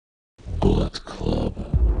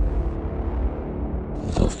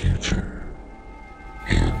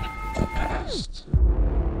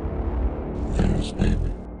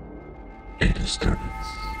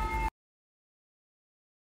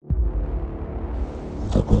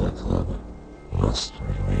Bullet Club must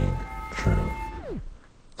remain true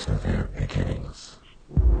to their beginnings.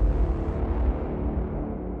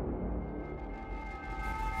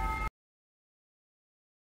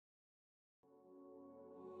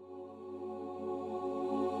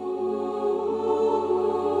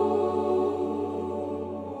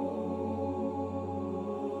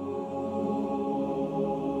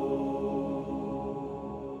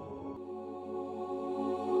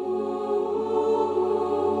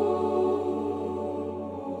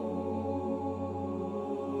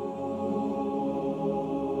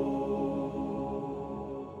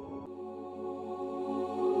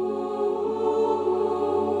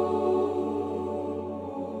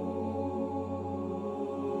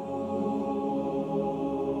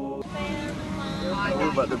 We're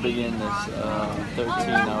about to begin this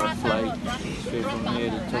 13-hour flight straight from here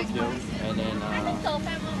to Tokyo, and then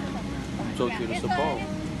Tokyo to Sapporo.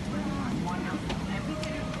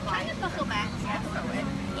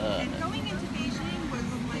 Going into Beijing was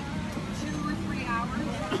like 2 or 3 hours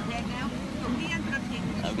right now, so we ended up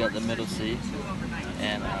taking I've got the middle seat,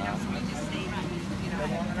 and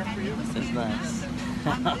it's nice.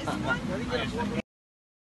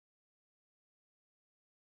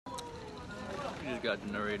 We just got the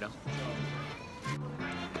Narita.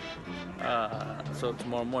 So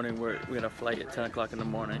tomorrow morning we got a flight at 10 o'clock in the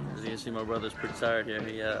morning. As you can see, my brother's pretty tired here.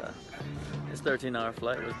 His 13-hour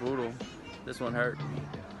flight was brutal. This one hurt.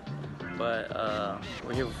 But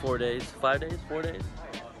we're here for 4 days. 5 days? 4 days?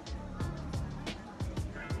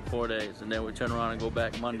 4 days. And then we turn around and go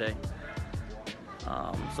back Monday.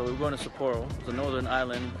 So we're going to Sapporo. It's a northern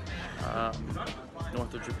island,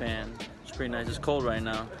 north of Japan. It's pretty nice. It's cold right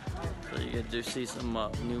now. So you get to see some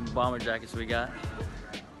new bomber jackets we got.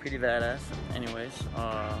 Pretty badass. Anyways,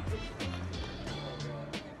 I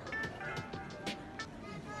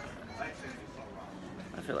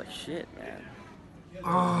feel like shit, man.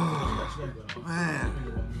 Oh, man.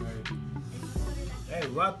 Hey,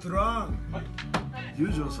 what's wrong?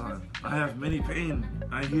 Yujo-san, I have many pain.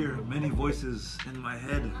 I hear many voices in my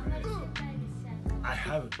head. I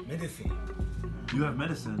have medicine. You have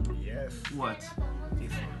medicine? Yes. What?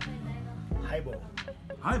 This one. Highball.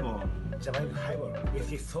 Highball? Japanese highball.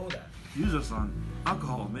 Whiskey soda. Yujo-san,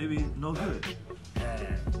 alcohol, maybe no good.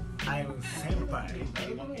 I'm senpai.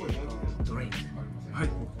 Drink. Hi,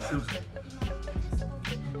 Susan.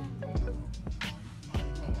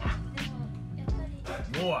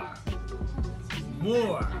 More.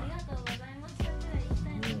 More.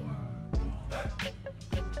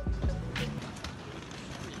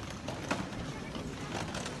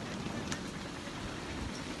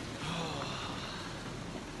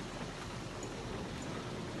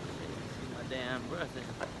 Damn breath.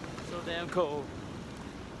 It's so damn cold.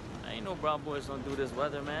 Ain't no brown boys don't do this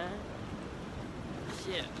weather, man.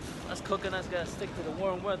 Shit. Us coconuts gotta stick to the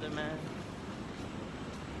warm weather, man.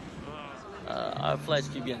 Our flights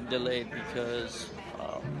keep getting delayed because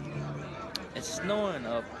it's snowing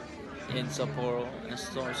up in Sapporo, and it's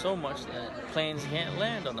snowing so much that planes can't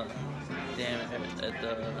land on the damn at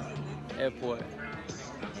the airport.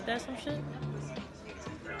 Ain't that some shit?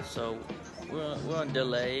 So we're on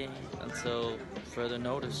delay until further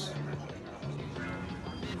notice.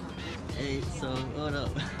 Hey, so what up?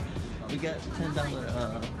 We got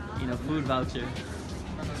 $10 food voucher.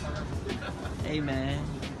 Hey man,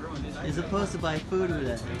 you're supposed to buy food with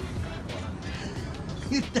that.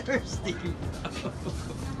 You thirsty?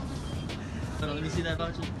 Hold on, let me see that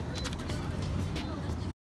voucher.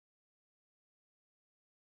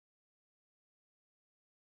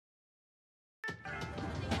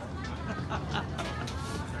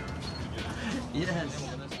 Yes.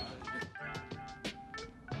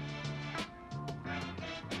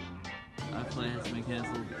 Our flight has been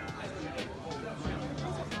canceled.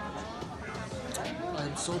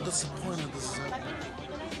 I'm so disappointed this is happening.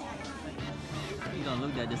 You don't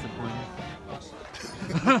look that disappointed.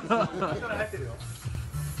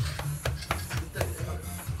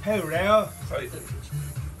 Hey, Leo.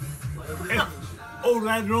 Hey, all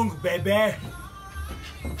night long, baby.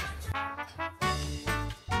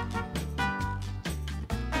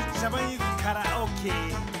 Japanese karaoke.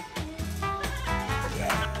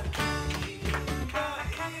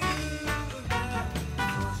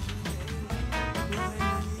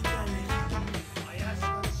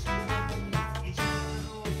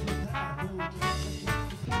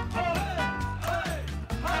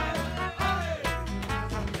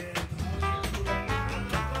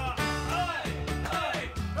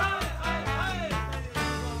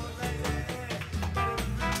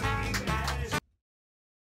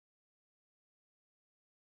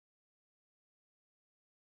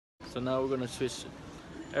 So now we're gonna switch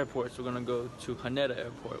airports, we're gonna go to Haneda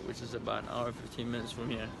Airport, which is about an hour and 15 minutes from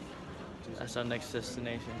here. That's our next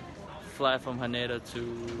destination. Fly from Haneda to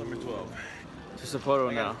number 12 to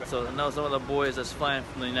Sapporo now. So now some of the boys that's flying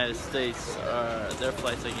from the United States, their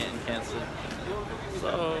flights are getting canceled.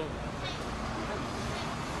 So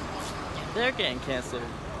they're getting canceled.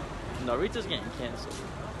 Narita's getting canceled.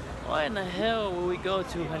 Why in the hell will we go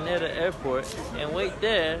to Haneda Airport and wait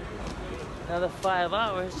there another 5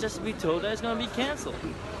 hours just to be told that it's gonna be canceled?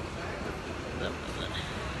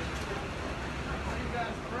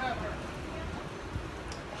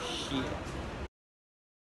 Shit.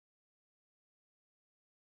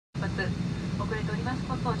 遅れております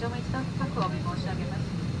ことを乗務一度深くお詫び申し上げます。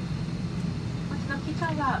本日の機長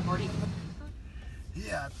は森。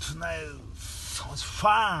 Yeah, tonight so much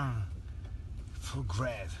fun. So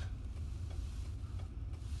great.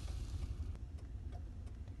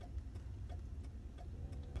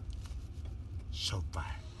 Showtime.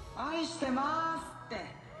 愛してますって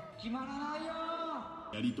決まらないよ。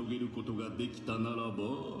やり遂げることができたなら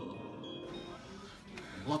ば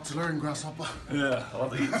Lot to learn, Grasshopper. Yeah, I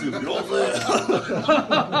want to eat too. You know what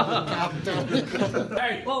I'm saying?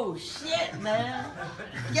 Hey. Oh shit, man.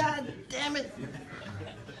 God damn it.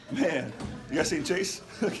 Man, you guys seen Chase?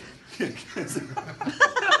 Oh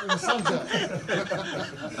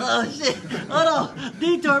shit. Hold on.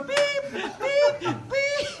 Detour. Beep, beep,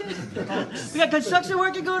 beep. We got construction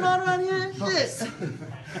working going on around here. Shit.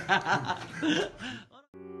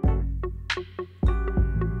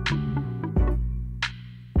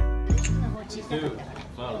 Dude,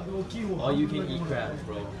 all you can eat crabs,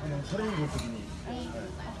 bro.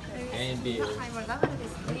 And beer.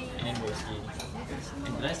 And whiskey.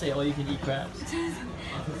 And did I say all you can eat crabs?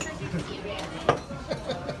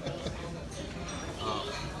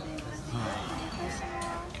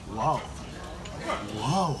 Wow.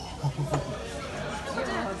 Wow.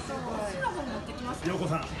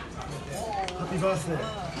 Yoko-san, happy birthday.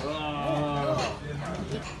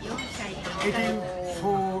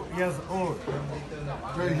 84 years old.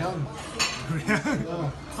 Very young.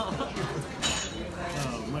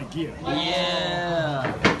 Oh, my gear.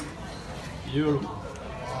 Yeah! Beautiful.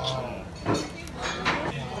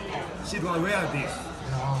 She's gonna wear this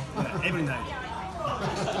every night.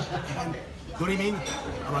 Dreaming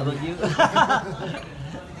How about about you.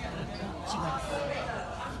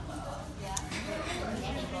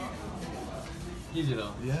 you? Yujiro,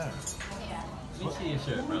 Yeah. let me see your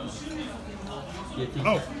shirt, bro. Your t-shirt.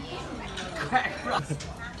 Oh. Right?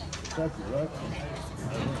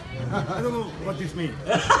 I don't know what this means.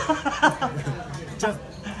 Just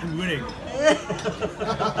I'm winning.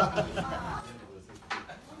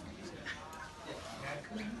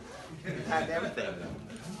 Packed everything.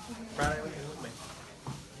 Friday everything with me.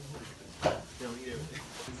 You don't eat everything.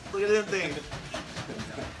 Look at them things.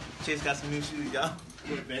 Chase got some new shoes, y'all.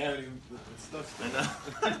 They haven't even put the stuff. I know.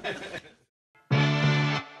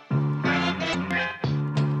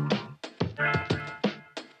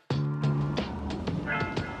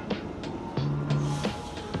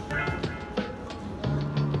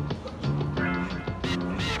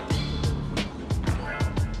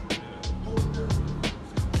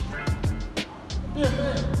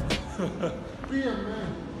 Beer,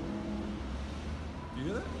 man. You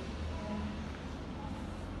hear that?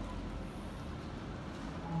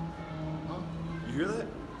 You hear that?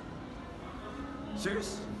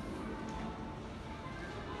 Serious?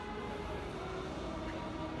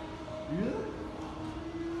 You hear that?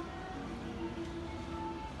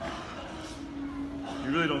 You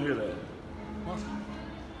really don't hear that?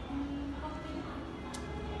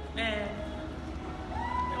 Man,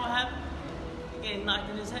 you know what happened? He getting knocked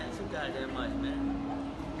in his head so goddamn much, man.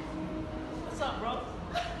 What's up, bro?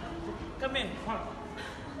 Come in.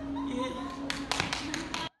 You hit.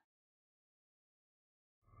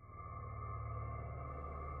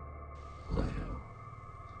 Leo,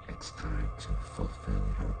 it's time to fulfill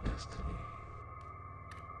your destiny.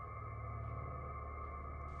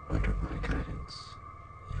 Under my guidance,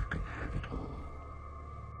 you can have it all.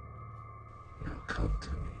 Now come to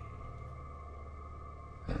me.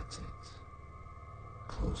 That's it.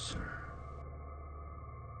 Closer.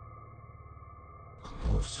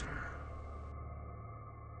 Closer.